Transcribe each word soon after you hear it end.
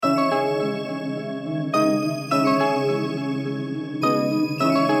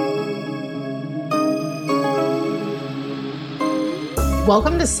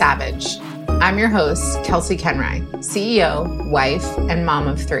Welcome to Savage. I'm your host, Kelsey Kenry, CEO, wife, and mom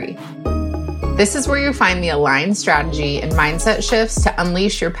of 3. This is where you find the aligned strategy and mindset shifts to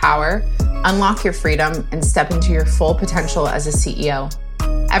unleash your power, unlock your freedom, and step into your full potential as a CEO.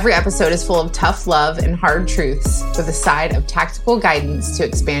 Every episode is full of tough love and hard truths with a side of tactical guidance to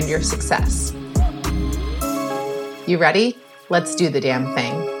expand your success. You ready? Let's do the damn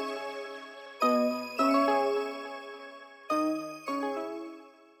thing.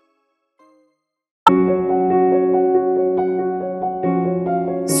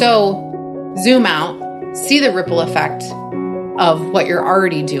 So zoom out, see the ripple effect of what you're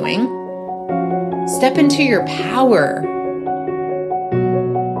already doing. Step into your power.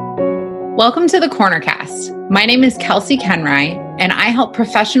 Welcome to the Cornercast. My name is Kelsey Kenry, and I help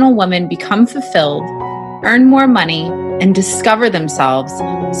professional women become fulfilled, earn more money, and discover themselves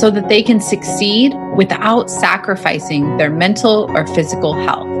so that they can succeed without sacrificing their mental or physical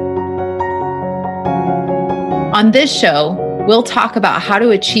health. On this show, we'll talk about how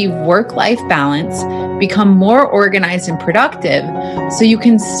to achieve work-life balance, become more organized and productive, so you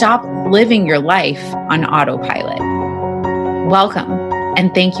can stop living your life on autopilot. Welcome,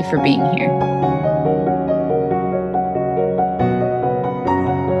 and thank you for being here.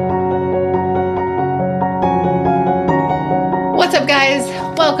 What's up, guys?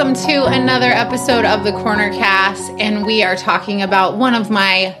 Welcome to another episode of the Cornercast, and we are talking about one of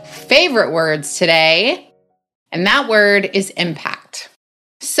my favorite words today. And that word is impact.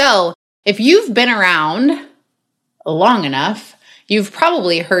 So if you've been around long enough, you've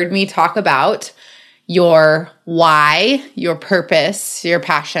probably heard me talk about your why, your purpose, your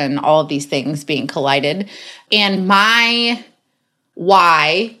passion, all of these things being collided. And my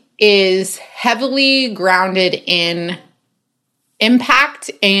why is heavily grounded in impact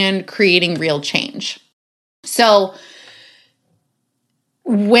and creating real change. So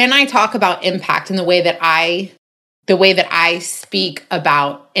when I talk about impact and the way that I speak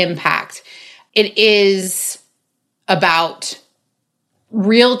about impact, it is about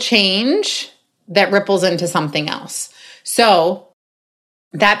real change that ripples into something else. So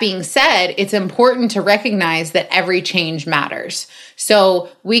that being said, it's important to recognize that every change matters. So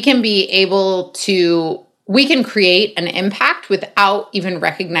we can create an impact without even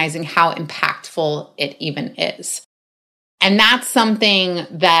recognizing how impactful it even is. And that's something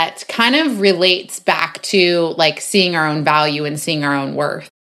that kind of relates back to like seeing our own value and seeing our own worth.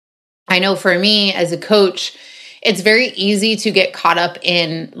 I know for me as a coach, it's very easy to get caught up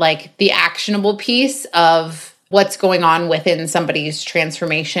in like the actionable piece of what's going on within somebody's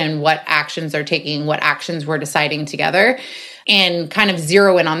transformation, what actions they're taking, what actions we're deciding together, and kind of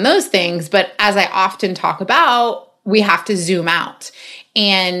zero in on those things. But as I often talk about, we have to zoom out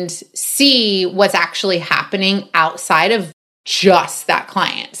and see what's actually happening outside of just that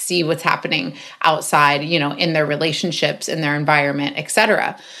client, see what's happening outside, in their relationships, in their environment,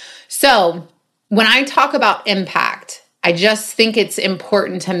 etc. So when I talk about impact, I just think it's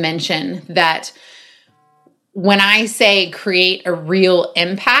important to mention that when I say create a real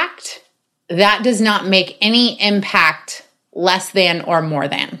impact, that does not make any impact less than or more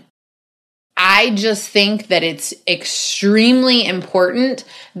than. I just think that it's extremely important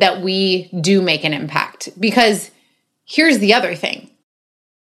that we do make an impact, because here's the other thing.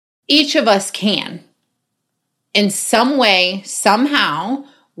 Each of us can. In some way, somehow,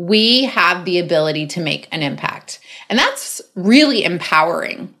 we have the ability to make an impact. And that's really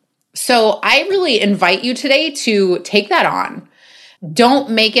empowering. So I really invite you today to take that on. Don't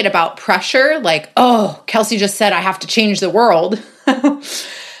make it about pressure, like, oh, Kelsey just said I have to change the world.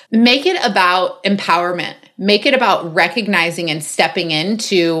 Make it about empowerment. Make it about recognizing and stepping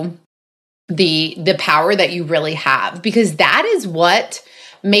into the power that you really have, because that is what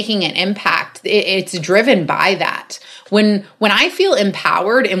making an impact, it's driven by that. When I feel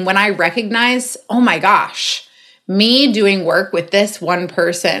empowered and when I recognize, oh my gosh, me doing work with this one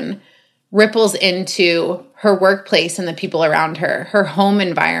person ripples into her workplace and the people around her, her home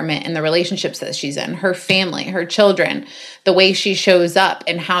environment and the relationships that she's in, her family, her children, the way she shows up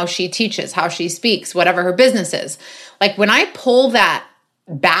and how she teaches, how she speaks, whatever her business is. Like when I pull that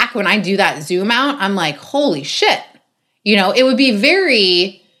back, when I do that zoom out, I'm like, holy shit. It would be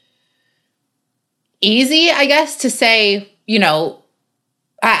very easy, I guess, to say,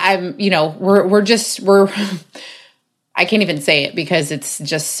 I can't even say it because it's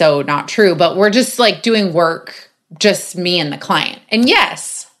just so not true, but we're just like doing work, just me and the client. And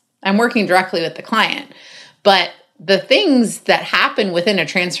yes, I'm working directly with the client, but the things that happen within a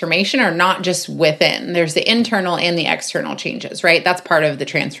transformation are not just within. There's the internal and the external changes, right? That's part of the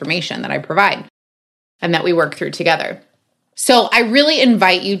transformation that I provide and that we work through together. So I really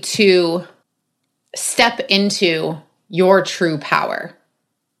invite you to step into your true power,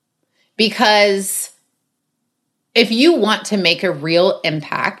 because if you want to make a real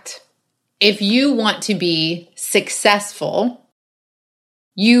impact, if you want to be successful,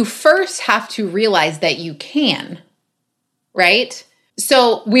 you first have to realize that you can, right?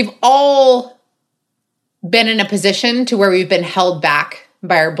 So we've all been in a position to where we've been held back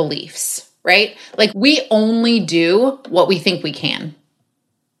by our beliefs, right? Like we only do what we think we can.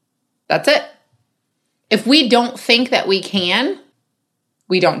 That's it. If we don't think that we can,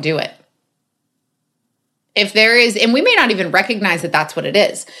 we don't do it. If there is, and we may not even recognize that that's what it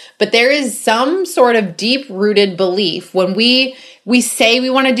is, but there is some sort of deep-rooted belief when we say we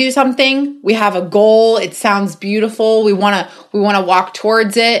want to do something, we have a goal, it sounds beautiful, we want to walk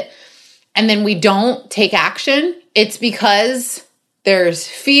towards it, and then we don't take action. It's because there's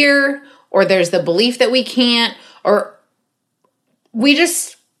fear, or there's the belief that we can't, or we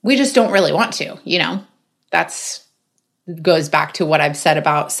just don't really want to, That's goes back to what I've said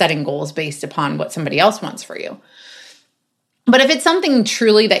about setting goals based upon what somebody else wants for you. But if it's something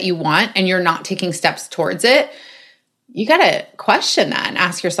truly that you want and you're not taking steps towards it, you got to question that and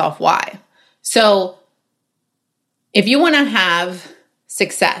ask yourself why. So if you want to have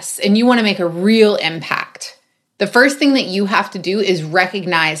success and you want to make a real impact, the first thing that you have to do is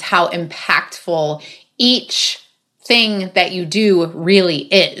recognize how impactful each thing that you do really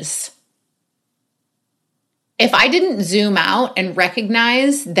is. If I didn't zoom out and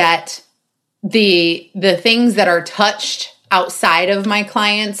recognize that the things that are touched outside of my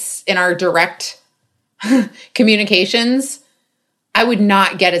clients in our direct communications, I would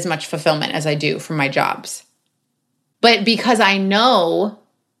not get as much fulfillment as I do from my jobs. But because I know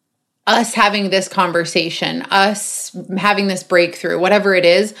us having this conversation, us having this breakthrough, whatever it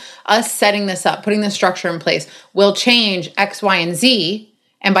is, us setting this up, putting the structure in place will change X, Y, and Z.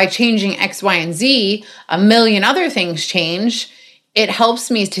 And by changing X, Y, and Z, a million other things change. It helps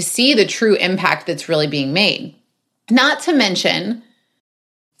me to see the true impact that's really being made. Not to mention,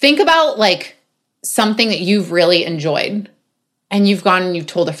 think about like something that you've really enjoyed and you've gone and you've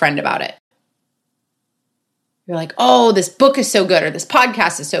told a friend about it. You're like, oh, this book is so good, or this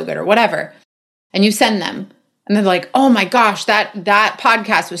podcast is so good, or whatever. And you send them and they're like, oh my gosh, that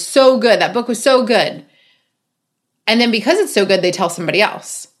podcast was so good. That book was so good. And then because it's so good, they tell somebody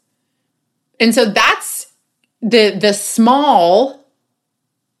else. And so that's the small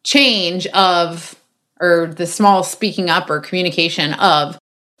change of, or the small speaking up or communication of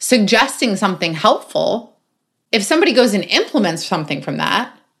suggesting something helpful. If somebody goes and implements something from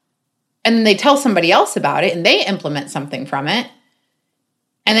that, and then they tell somebody else about it and they implement something from it,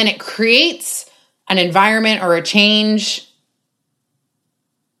 and then it creates an environment or a change,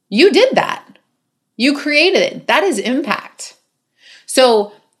 you did that. You created it. That is impact.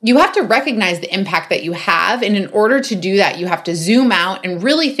 So you have to recognize the impact that you have. And in order to do that, you have to zoom out and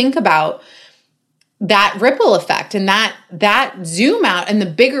really think about that ripple effect and that zoom out and the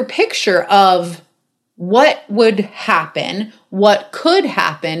bigger picture of what would happen, what could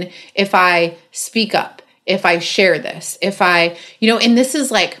happen if I speak up, if I share this, if I, and this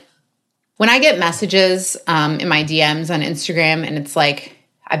is like when I get messages in my DMs on Instagram and it's like,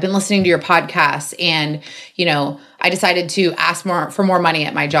 I've been listening to your podcast and, I decided to ask for more money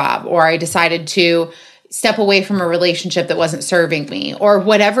at my job, or I decided to step away from a relationship that wasn't serving me, or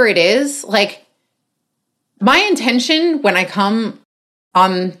whatever it is. Like, my intention when I come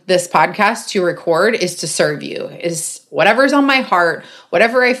on this podcast to record is to serve you, is whatever's on my heart,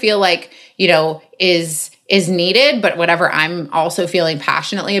 whatever I feel like, is needed, but whatever I'm also feeling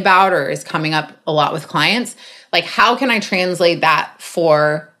passionately about or is coming up a lot with clients. Like, how can I translate that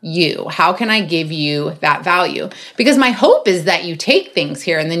for you? How can I give you that value? Because my hope is that you take things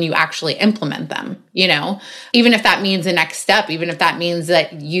here and then you actually implement them, even if that means the next step, even if that means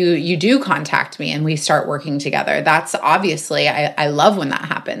that you do contact me and we start working together. That's obviously, I love when that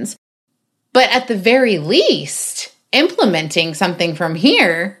happens. But at the very least, implementing something from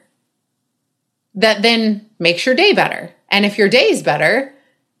here that then makes your day better. And if your day is better,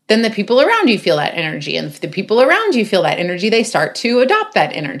 then the people around you feel that energy. And if the people around you feel that energy, they start to adopt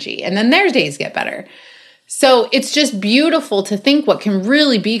that energy. And then their days get better. So it's just beautiful to think what can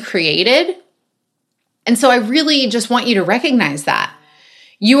really be created. And so I really just want you to recognize that.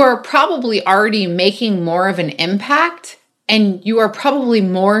 You are probably already making more of an impact, and you are probably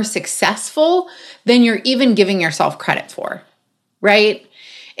more successful than you're even giving yourself credit for, right?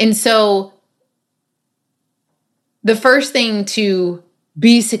 And so the first thing to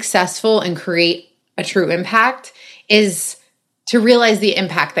be successful and create a true impact is to realize the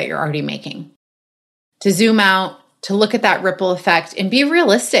impact that you're already making. To zoom out, to look at that ripple effect and be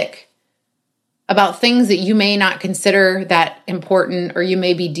realistic about things that you may not consider that important or you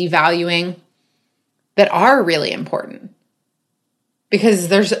may be devaluing that are really important. Because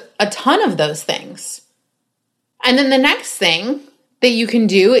there's a ton of those things. And then the next thing that you can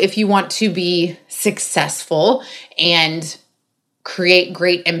do if you want to be successful and create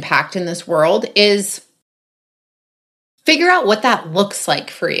great impact in this world is figure out what that looks like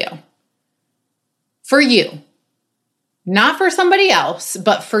for you. For you. Not for somebody else,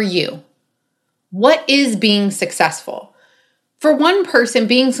 but for you. What is being successful? For one person,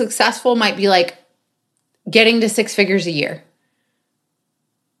 being successful might be like getting to 6 figures a year.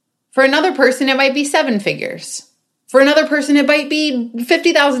 For another person, it might be 7 figures. For another person, it might be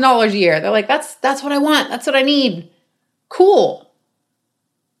 $50,000 a year. They're like, that's what I want. That's what I need. Cool.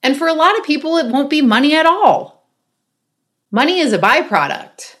 And for a lot of people, it won't be money at all. Money is a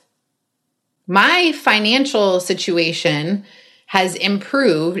byproduct. My financial situation has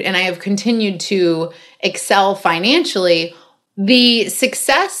improved and I have continued to excel financially. The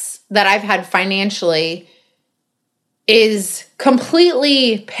success that I've had financially is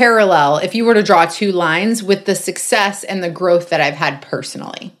completely parallel, if you were to draw 2 lines, with the success and the growth that I've had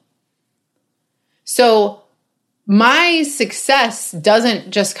personally. So my success doesn't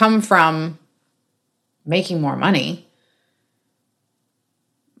just come from making more money.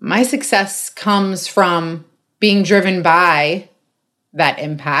 My success comes from being driven by that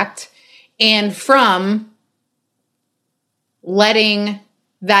impact and from letting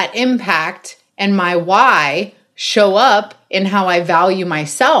that impact and my why show up in how I value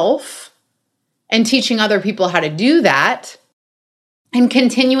myself and teaching other people how to do that and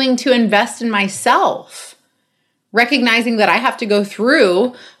continuing to invest in myself. Recognizing that I have to go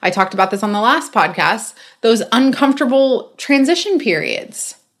through, I talked about this on the last podcast, those uncomfortable transition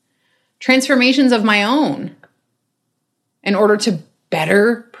periods, transformations of my own, in order to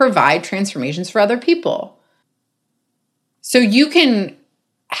better provide transformations for other people. So you can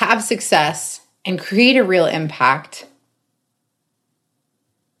have success and create a real impact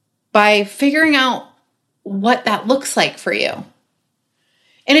by figuring out what that looks like for you.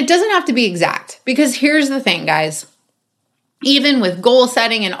 And it doesn't have to be exact, because here's the thing, guys. Even with goal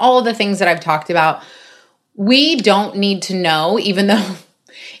setting and all of the things that I've talked about, we don't need to know, even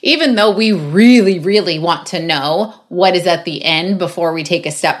though we really, really want to know what is at the end before we take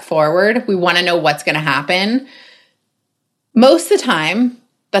a step forward. We want to know what's going to happen. Most of the time,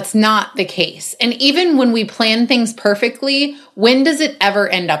 that's not the case. And even when we plan things perfectly, when does it ever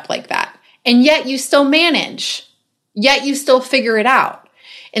end up like that? And yet you still manage. Yet you still figure it out.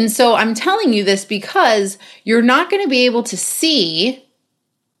 And so I'm telling you this because you're not going to be able to see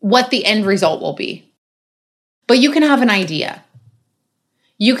what the end result will be. But you can have an idea.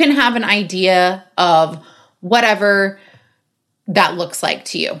 You can have an idea of whatever that looks like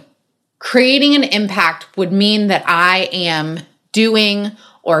to you. Creating an impact would mean that I am doing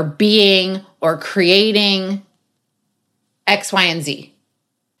or being or creating X, Y, and Z.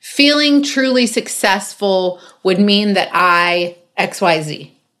 Feeling truly successful would mean that I X, Y,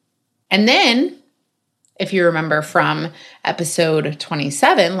 Z. And then, if you remember from episode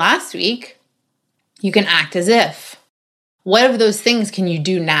 27 last week, you can act as if. What of those things can you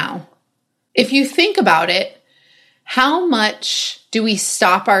do now? If you think about it, how much do we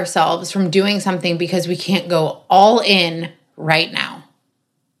stop ourselves from doing something because we can't go all in right now?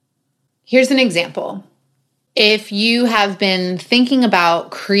 Here's an example. If you have been thinking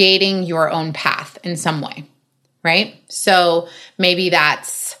about creating your own path in some way, right? So maybe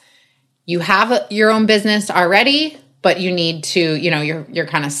that's you have your own business already, but you need to, you're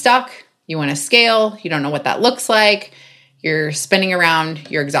kind of stuck. You want to scale. You don't know what that looks like. You're spinning around.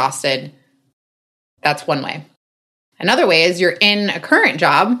 You're exhausted. That's one way. Another way is you're in a current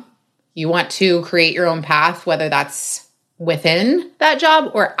job. You want to create your own path, whether that's within that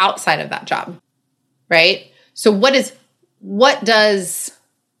job or outside of that job, right? So what does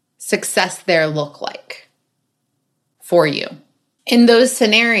success there look like for you? In those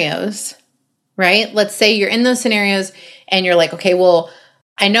scenarios, right? Let's say you're in those scenarios and you're like, okay, well,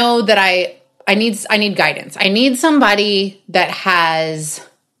 I know that I need guidance. I need somebody that has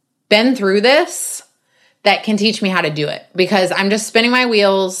been through this that can teach me how to do it, because I'm just spinning my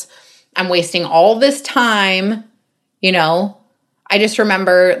wheels. I'm wasting all this time. I just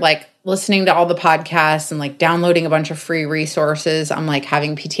remember listening to all the podcasts and downloading a bunch of free resources. I'm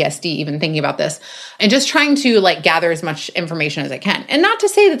having PTSD even thinking about this, and just trying to gather as much information as I can. And not to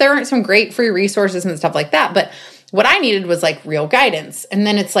say that there aren't some great free resources and stuff like that, but what I needed was real guidance. And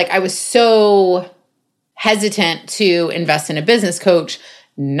then it's I was so hesitant to invest in a business coach,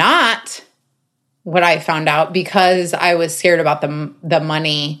 not what I found out, because I was scared about the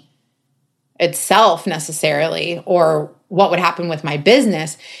money itself necessarily, or what would happen with my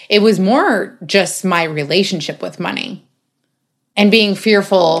business. It was more just my relationship with money and being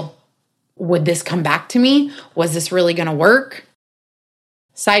fearful. Would this come back to me? Was this really going to work?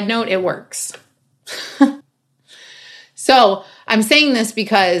 Side note, it works. So I'm saying this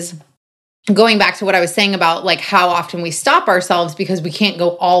because going back to what I was saying about like how often we stop ourselves because we can't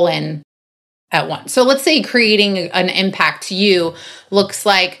go all in at once. So let's say creating an impact to you looks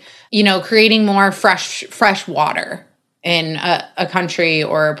like, creating more fresh water in a country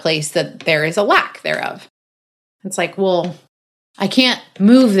or a place that there is a lack thereof. It's like, well, I can't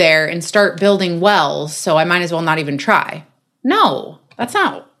move there and start building wells, so I might as well not even try. No, that's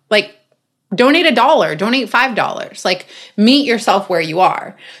not like, donate $1, donate $5, like meet yourself where you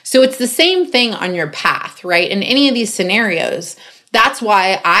are. So it's the same thing on your path, right? In any of these scenarios, that's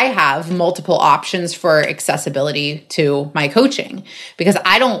why I have multiple options for accessibility to my coaching, because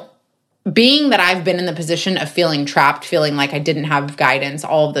being that I've been in the position of feeling trapped, feeling like I didn't have guidance,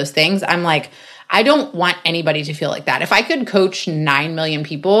 all of those things, I'm like, I don't want anybody to feel like that. If I could coach 9 million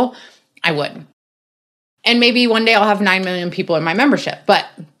people, I would. And maybe one day I'll have 9 million people in my membership. But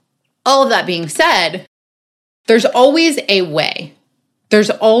all of that being said, there's always a way.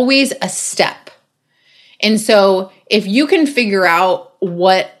 There's always a step. And so if you can figure out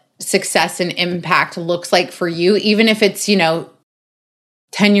what success and impact looks like for you, even if it's,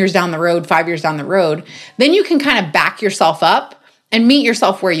 10 years down the road, 5 years down the road, then you can kind of back yourself up and meet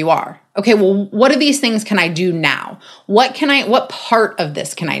yourself where you are. Okay, well, what of these things can I do now? What part of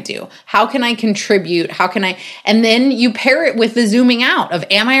this can I do? How can I contribute? And then you pair it with the zooming out of,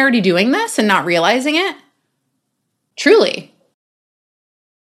 am I already doing this and not realizing it? Truly.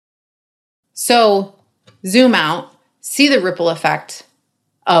 So zoom out, see the ripple effect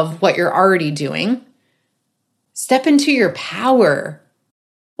of what you're already doing. Step into your power.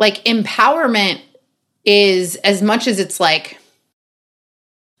 Like empowerment is, as much as it's like,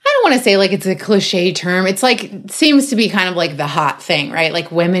 I don't want to say like it's a cliche term. It's like, it seems to be kind of like the hot thing, right?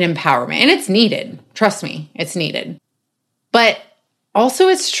 Like women empowerment. And it's needed. Trust me, it's needed. But also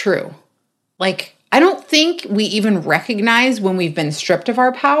it's true. Like, I don't think we even recognize when we've been stripped of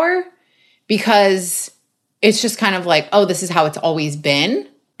our power, because it's just kind of like, oh, this is how it's always been.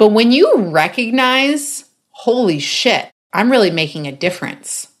 But when you recognize, holy shit, I'm really making a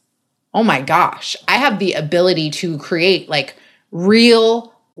difference. Oh my gosh, I have the ability to create like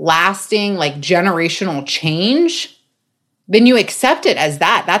real, lasting, like generational change. Then you accept it as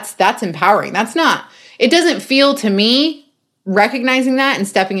that. That's empowering. It doesn't feel to me, recognizing that and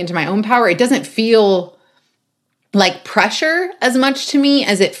stepping into my own power, it doesn't feel like pressure as much to me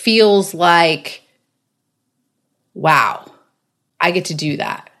as it feels like, wow, I get to do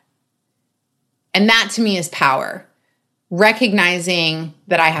that. And that to me is power. Recognizing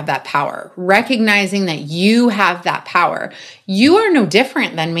that I have that power, recognizing that you have that power. You are no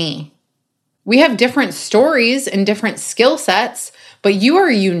different than me. We have different stories and different skill sets, but you are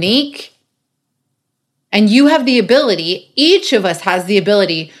unique. And you have the ability, each of us has the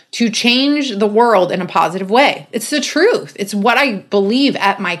ability to change the world in a positive way. It's the truth. It's what I believe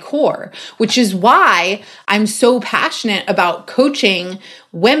at my core, which is why I'm so passionate about coaching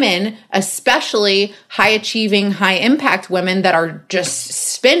women, especially high achieving, high impact women that are just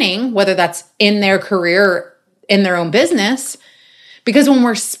spinning, whether that's in their career or in their own business. Because when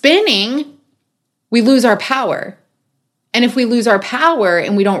we're spinning, we lose our power. And if we lose our power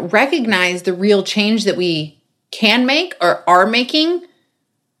and we don't recognize the real change that we can make or are making,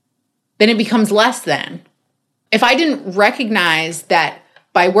 then it becomes less than. If I didn't recognize that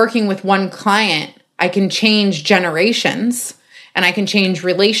by working with one client, I can change generations and I can change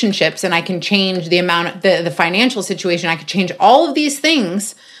relationships and I can change the amount, the financial situation, I could change all of these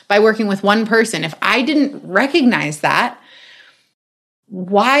things by working with one person. If I didn't recognize that,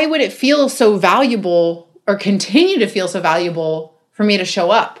 why would it feel so valuable or continue to feel so valuable for me to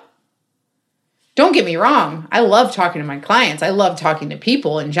show up? Don't get me wrong. I love talking to my clients. I love talking to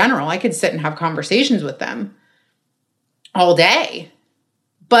people in general. I could sit and have conversations with them all day.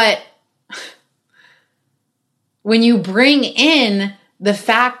 But when you bring in the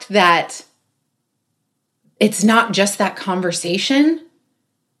fact that it's not just that conversation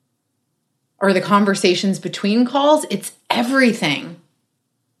or the conversations between calls, it's everything.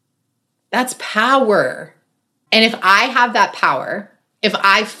 That's power. And if I have that power, if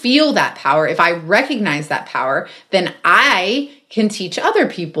I feel that power, if I recognize that power, then I can teach other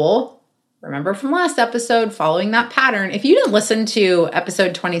people. Remember from last episode, following that pattern. If you didn't listen to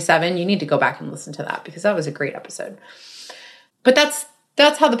episode 27, you need to go back and listen to that because that was a great episode. But that's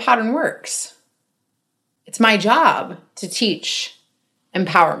how the pattern works. It's my job to teach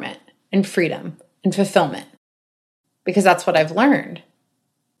empowerment and freedom and fulfillment because that's what I've learned.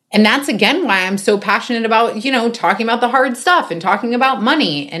 And that's, again, why I'm so passionate about, talking about the hard stuff and talking about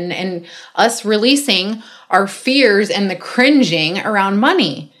money and us releasing our fears and the cringing around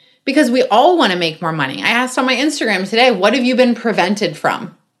money, because we all want to make more money. I asked on my Instagram today, what have you been prevented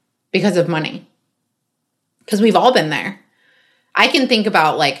from because of money? Because we've all been there. I can think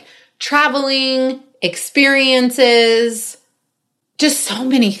about like traveling, experiences, just so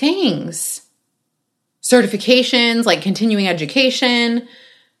many things. Certifications, like continuing education.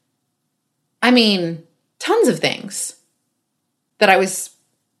 I mean, tons of things that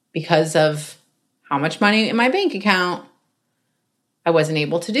because of how much money in my bank account, I wasn't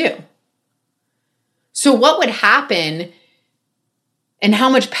able to do. So what would happen and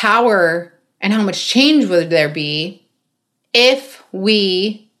how much power and how much change would there be if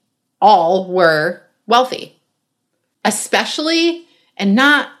we all were wealthy? Especially, I'm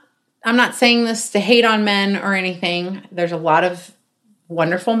not saying this to hate on men or anything. There's a lot of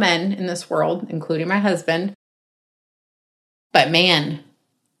wonderful men in this world, including my husband. But man,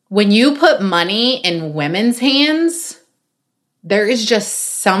 when you put money in women's hands, there is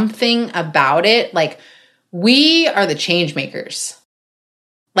just something about it. Like, we are the change makers.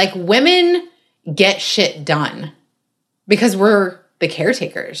 Like, women get shit done because we're the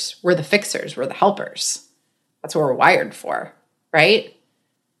caretakers, we're the fixers, we're the helpers. That's what we're wired for, right?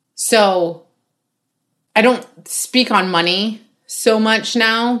 So I don't speak on money so much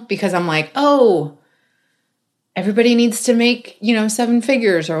now because I'm like, oh, everybody needs to make, 7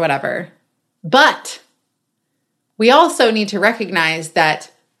 figures or whatever. But we also need to recognize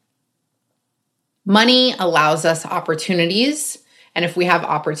that money allows us opportunities. And if we have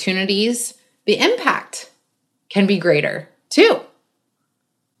opportunities, the impact can be greater too.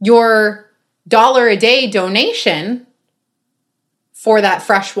 Your $1 a day donation for that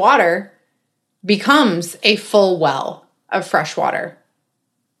fresh water becomes a full well of fresh water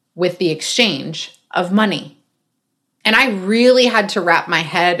with the exchange of money. And I really had to wrap my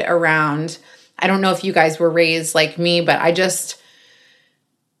head around, I don't know if you guys were raised like me, but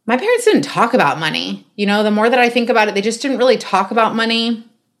my parents didn't talk about money. The more that I think about it, they just didn't really talk about money.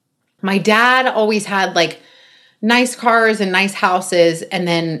 My dad always had like nice cars and nice houses. And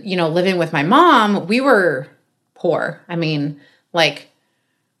then, living with my mom, we were poor. I mean, like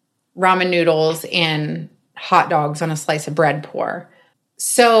ramen noodles and hot dogs on a slice of bread poor.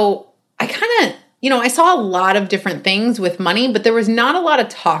 So I kind of, I saw a lot of different things with money, but there was not a lot of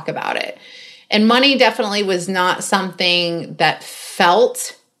talk about it. And money definitely was not something that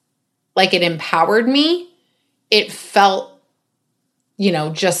felt like it empowered me. It felt,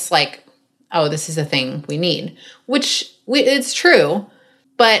 just like, oh, this is a thing we need, which it's true,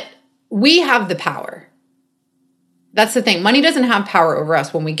 but we have the power. That's the thing. Money doesn't have power over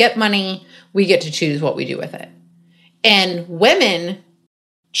us. When we get money, we get to choose what we do with it. And women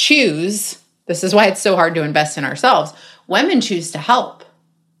choose, this is why it's so hard to invest in ourselves. Women choose to help.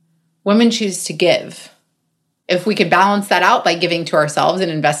 Women choose to give. If we could balance that out by giving to ourselves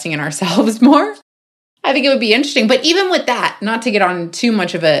and investing in ourselves more, I think it would be interesting. But even with that, not to get on too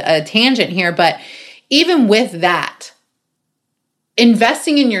much of a tangent here, but even with that,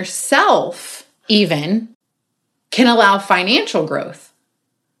 investing in yourself even can allow financial growth.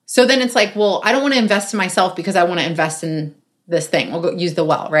 So then it's like, well, I don't want to invest in myself because I want to invest in this thing. We'll go use the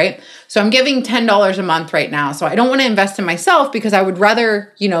well, right? So I'm giving $10 a month right now. So I don't want to invest in myself because I would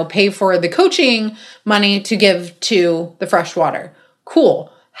rather, pay for the coaching money to give to the fresh water. Cool.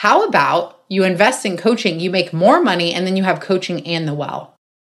 How about you invest in coaching, you make more money, and then you have coaching and the well.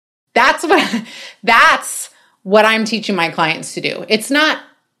 That's what I'm teaching my clients to do. It's not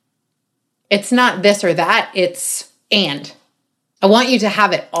this or that. It's and. I want you to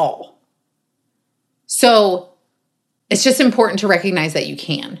have it all. So it's just important to recognize that you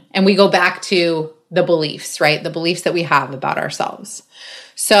can. And we go back to the beliefs, right? The beliefs that we have about ourselves.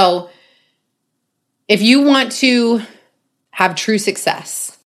 So if you want to have true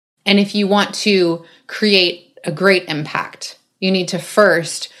success, and if you want to create a great impact, you need to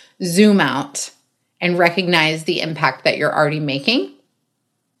first zoom out and recognize the impact that you're already making.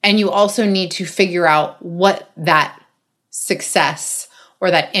 And you also need to figure out what that success or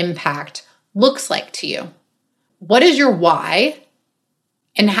that impact looks like to you. What is your why?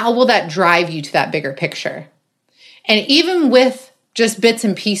 And how will that drive you to that bigger picture? And even with just bits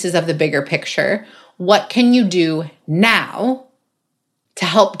and pieces of the bigger picture, what can you do now to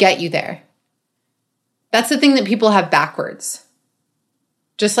help get you there? That's the thing that people have backwards.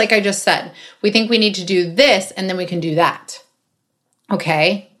 Just like I just said, we think we need to do this and then we can do that.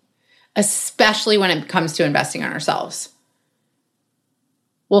 Okay? especially when it comes to investing in ourselves?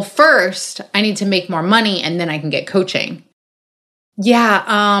 Well, first, I need to make more money and then I can get coaching.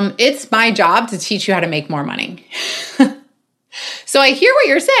 Yeah, it's my job to teach you how to make more money. So I hear what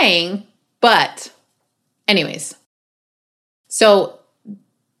you're saying, but anyways. So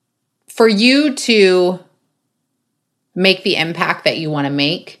for you to make the impact that you want to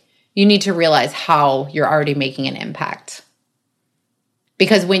make, you need to realize how you're already making an impact.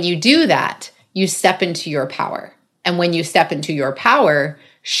 Because when you do that, you step into your power. And when you step into your power,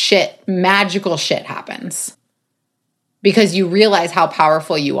 magical shit happens. Because you realize how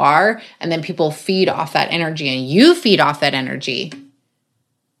powerful you are, and then people feed off that energy, and you feed off that energy.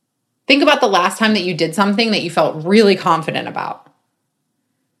 Think about the last time that you did something that you felt really confident about.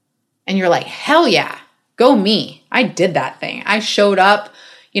 And you're like, hell yeah, go me. I did that thing. I showed up.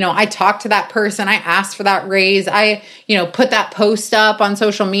 I talked to that person. I asked for that raise. I put that post up on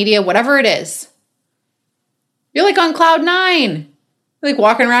social media, whatever it is. You're like on cloud nine. You're like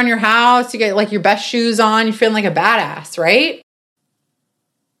walking around your house. You get like your best shoes on. You're feeling like a badass, right?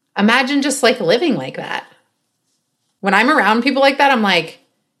 Imagine just like living like that. When I'm around people like that, I'm like,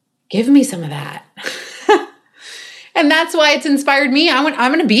 give me some of that. And that's why it's inspired me. I'm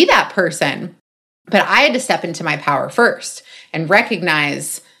going to be that person. But I had to step into my power first and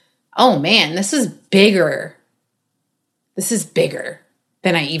recognize, oh man, this is bigger. This is bigger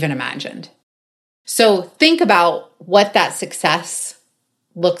than I even imagined. So think about what that success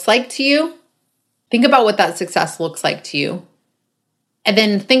looks like to you. Think about what that success looks like to you. And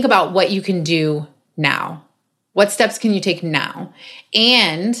then think about what you can do now. What steps can you take now?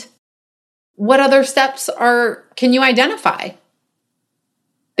 And what other steps can you identify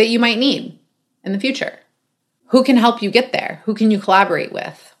that you might need in the future? Who can help you get there? Who can you collaborate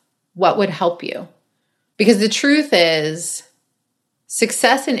with? What would help you? Because the truth is,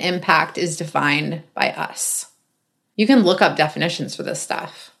 success and impact is defined by us. You can look up definitions for this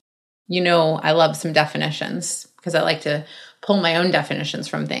stuff. I love some definitions because I like to pull my own definitions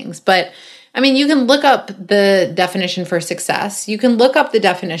from things. But you can look up the definition for success. You can look up the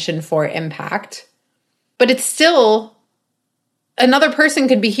definition for impact. But it's still, another person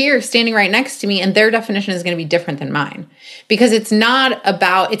could be here standing right next to me and their definition is going to be different than mine. Because it's not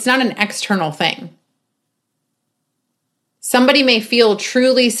an external thing. Somebody may feel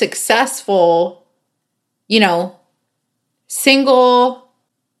truly successful, single,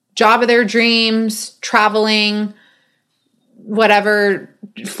 job of their dreams, traveling, whatever,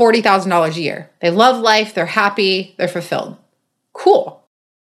 $40,000 a year. They love life, they're happy, they're fulfilled. Cool.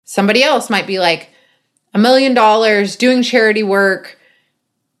 Somebody else might be like $1 million, doing charity work,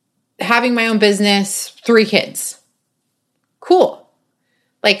 having my own business, 3 kids. Cool.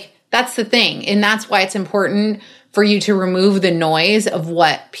 Like, that's the thing. And that's why it's important for you to remove the noise of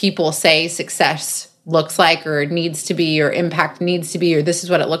what people say success looks like or needs to be or impact needs to be or this is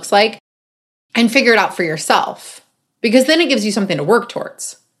what it looks like, and figure it out for yourself. Because then it gives you something to work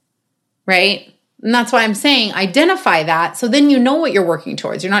towards, right? And that's why I'm saying identify that so then you know what you're working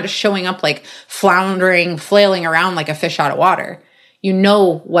towards. You're not just showing up like floundering, flailing around like a fish out of water. You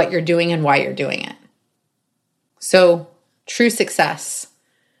know what you're doing and why you're doing it. So true success,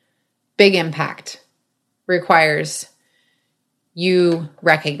 big impact requires you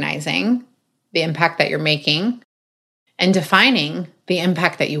recognizing the impact that you're making and defining the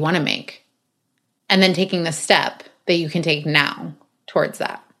impact that you want to make. And then taking the step that you can take now towards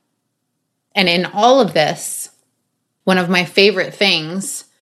that. And in all of this, one of my favorite things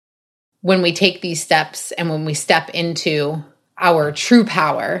when we take these steps and when we step into our true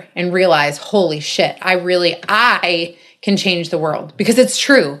power and realize, holy shit, I can change the world. Because it's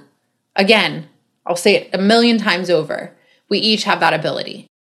true. Again, I'll say it 1,000,000 times over. We each have that ability.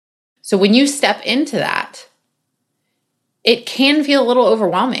 So when you step into that, it can feel a little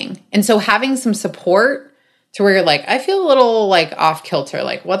overwhelming. And so having some support to where you're like, I feel a little like off kilter,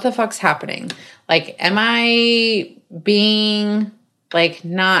 like what the fuck's happening? Like, am I being like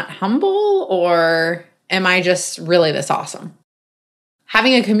not humble or am I just really this awesome?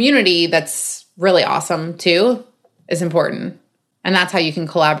 Having a community that's really awesome too is important. And that's how you can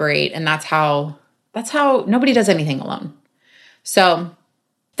collaborate. And that's how nobody does anything alone. So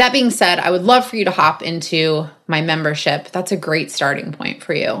that being said, I would love for you to hop into my membership. That's a great starting point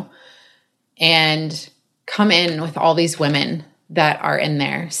for you. And come in with all these women that are in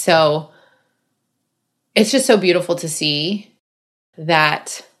there. So it's just so beautiful to see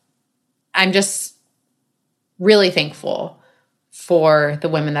that. I'm just really thankful for the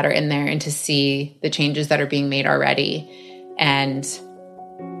women that are in there and to see the changes that are being made already and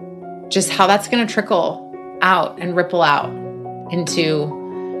just how that's going to trickle out and ripple out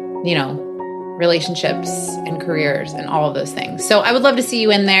into relationships and careers and all of those things. So I would love to see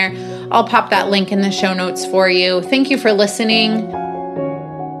you in there. I'll pop that link in the show notes for you. Thank you for listening.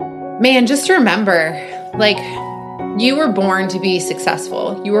 Man, just remember, you were born to be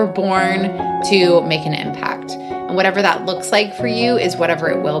successful. You were born to make an impact. And whatever that looks like for you is whatever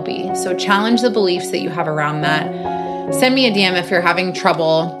it will be. So challenge the beliefs that you have around that. Send me a DM if you're having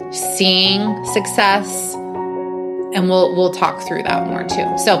trouble seeing success, and we'll talk through that more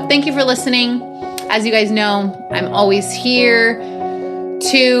too. So thank you for listening. As you guys know, I'm always here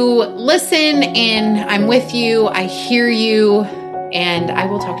to listen, and I'm with you. I hear you, and I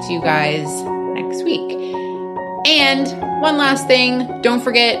will talk to you guys next week. And one last thing, don't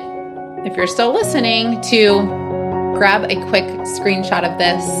forget, if you're still listening, to grab a quick screenshot of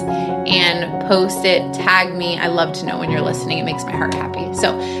this and post it, tag me. I love to know when you're listening. It makes my heart happy.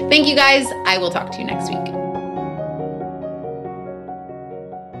 So thank you guys. I will talk to you next week.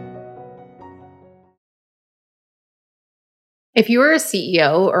 If you are a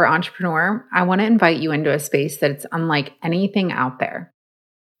CEO or entrepreneur, I want to invite you into a space that's unlike anything out there.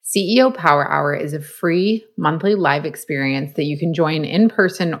 CEO Power Hour is a free monthly live experience that you can join in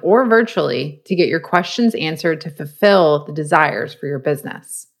person or virtually to get your questions answered to fulfill the desires for your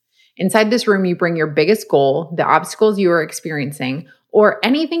business. Inside this room, you bring your biggest goal, the obstacles you are experiencing, or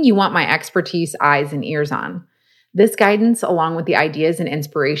anything you want my expertise, eyes, and ears on. This guidance, along with the ideas and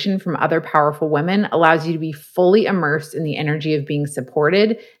inspiration from other powerful women, allows you to be fully immersed in the energy of being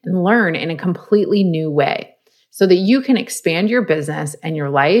supported and learn in a completely new way so that you can expand your business and your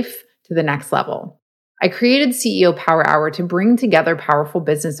life to the next level. I created CEO Power Hour to bring together powerful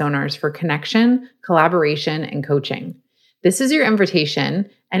business owners for connection, collaboration, and coaching. This is your invitation,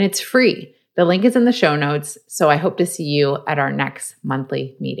 and it's free. The link is in the show notes, so I hope to see you at our next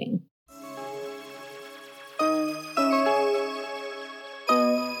monthly meeting.